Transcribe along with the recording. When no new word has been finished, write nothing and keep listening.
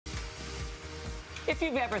If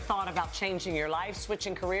you've ever thought about changing your life,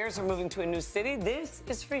 switching careers, or moving to a new city, this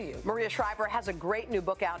is for you. Maria Shriver has a great new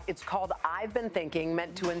book out. It's called I've Been Thinking,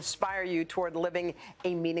 meant to inspire you toward living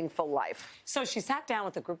a meaningful life. So she sat down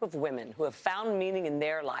with a group of women who have found meaning in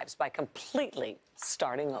their lives by completely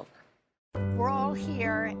starting over. We're all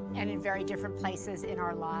here and in very different places in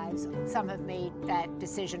our lives. Some have made that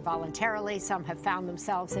decision voluntarily. Some have found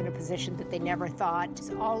themselves in a position that they never thought.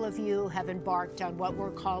 All of you have embarked on what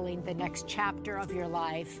we're calling the next chapter of your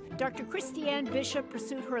life. Dr. Christiane Bishop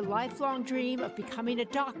pursued her lifelong dream of becoming a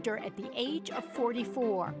doctor at the age of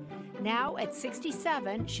 44. Now, at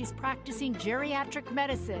 67, she's practicing geriatric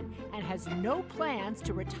medicine and has no plans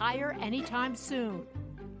to retire anytime soon.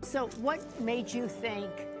 So what made you think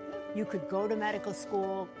you could go to medical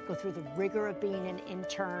school, go through the rigor of being an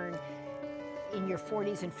intern in your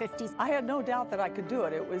 40s and 50s? I had no doubt that I could do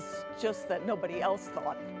it. It was just that nobody else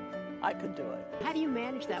thought I could do it. How do you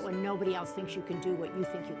manage that when nobody else thinks you can do what you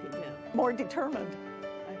think you can do? More determined,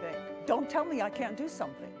 I think. Don't tell me I can't do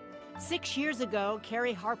something. 6 years ago,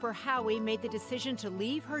 Carrie Harper Howie made the decision to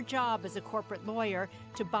leave her job as a corporate lawyer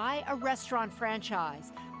to buy a restaurant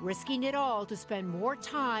franchise, risking it all to spend more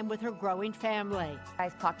time with her growing family. I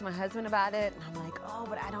talked to my husband about it, and I'm like, oh,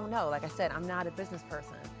 but I don't know. Like I said, I'm not a business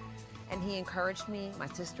person. And he encouraged me, my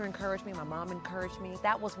sister encouraged me, my mom encouraged me.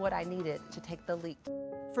 That was what I needed to take the leap.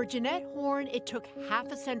 For Jeanette Horn, it took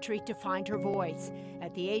half a century to find her voice.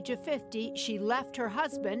 At the age of 50, she left her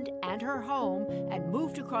husband and her home and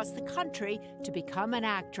moved across the country to become an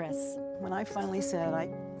actress. When I finally said,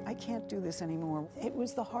 I can't do this anymore, it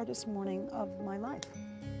was the hardest morning of my life.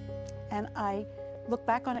 And I look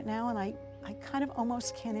back on it now and I kind of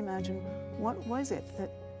almost can't imagine what was it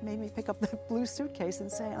that made me pick up the blue suitcase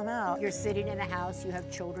and say, I'm out. You're sitting in a house, you have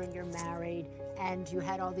children, you're married, and you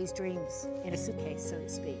had all these dreams in a suitcase, so to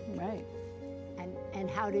speak. Right. And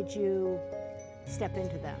how did you step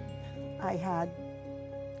into them? I had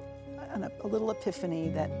a little epiphany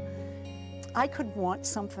that I could want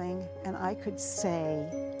something and I could say,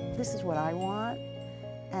 this is what I want,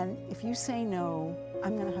 and if you say no,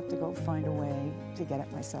 I'm gonna have to go find a way to get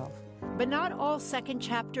it myself. But not all second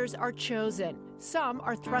chapters are chosen. Some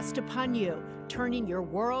are thrust upon you, turning your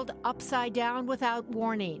world upside down without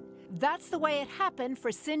warning. That's the way it happened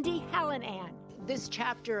for Cindy Hallinan. This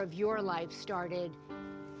chapter of your life started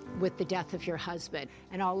with the death of your husband,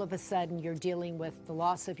 and all of a sudden you're dealing with the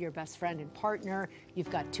loss of your best friend and partner. You've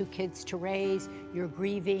got 2 kids to raise, you're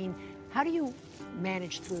grieving. How do you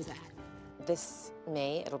manage through that? This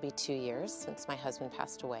May, it'll be 2 years since my husband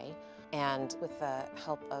passed away. And with the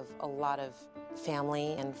help of a lot of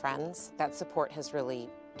family and friends, that support has really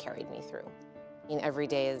carried me through. I mean, every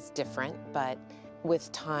day is different, but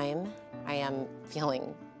with time, I am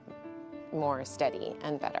feeling more steady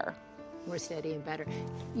and better. More steady and better.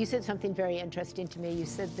 You said something very interesting to me. You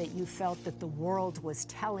said that you felt that the world was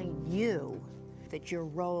telling you that your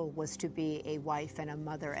role was to be a wife and a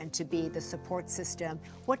mother and to be the support system.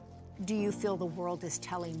 What do you feel the world is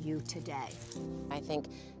telling you today? I think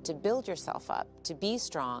to build yourself up, to be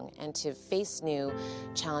strong, and to face new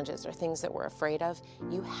challenges or things that we're afraid of,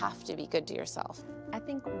 you have to be good to yourself. I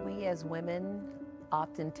think we as women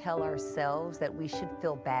often tell ourselves that we should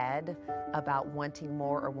feel bad about wanting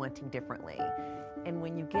more or wanting differently. And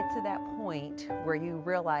when you get to that point where you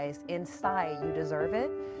realize inside you deserve it,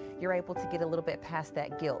 you're able to get a little bit past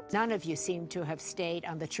that guilt. None of you seem to have stayed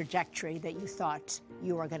on the trajectory that you thought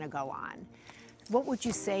you were going to go on. What would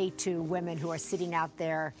you say to women who are sitting out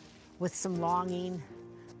there with some longing,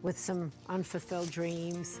 with some unfulfilled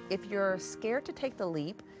dreams? If you're scared to take the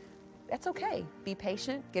leap, that's okay. Be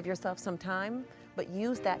patient, give yourself some time, but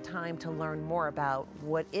use that time to learn more about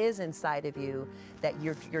what is inside of you that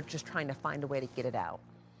you're just trying to find a way to get it out.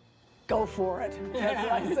 Go for it, as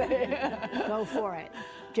I say. Go for it.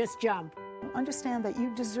 Just jump. Understand that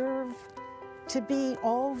you deserve to be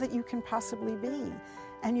all that you can possibly be.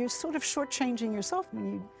 And you're sort of shortchanging yourself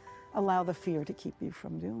when you allow the fear to keep you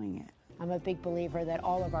from doing it. I'm a big believer that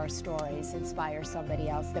all of our stories inspire somebody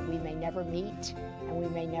else that we may never meet and we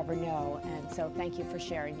may never know. And so thank you for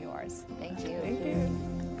sharing yours. Thank you. Thank you.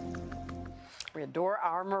 We adore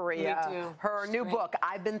our Maria. We do. Her new book,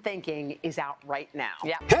 I've Been Thinking, is out right now.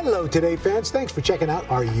 Yeah. Hello, Today fans. Thanks for checking out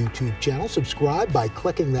our YouTube channel. Subscribe by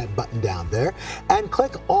clicking that button down there and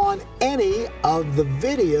click on any of the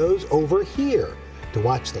videos over here to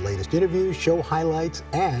watch the latest interviews, show highlights,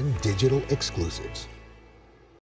 and digital exclusives.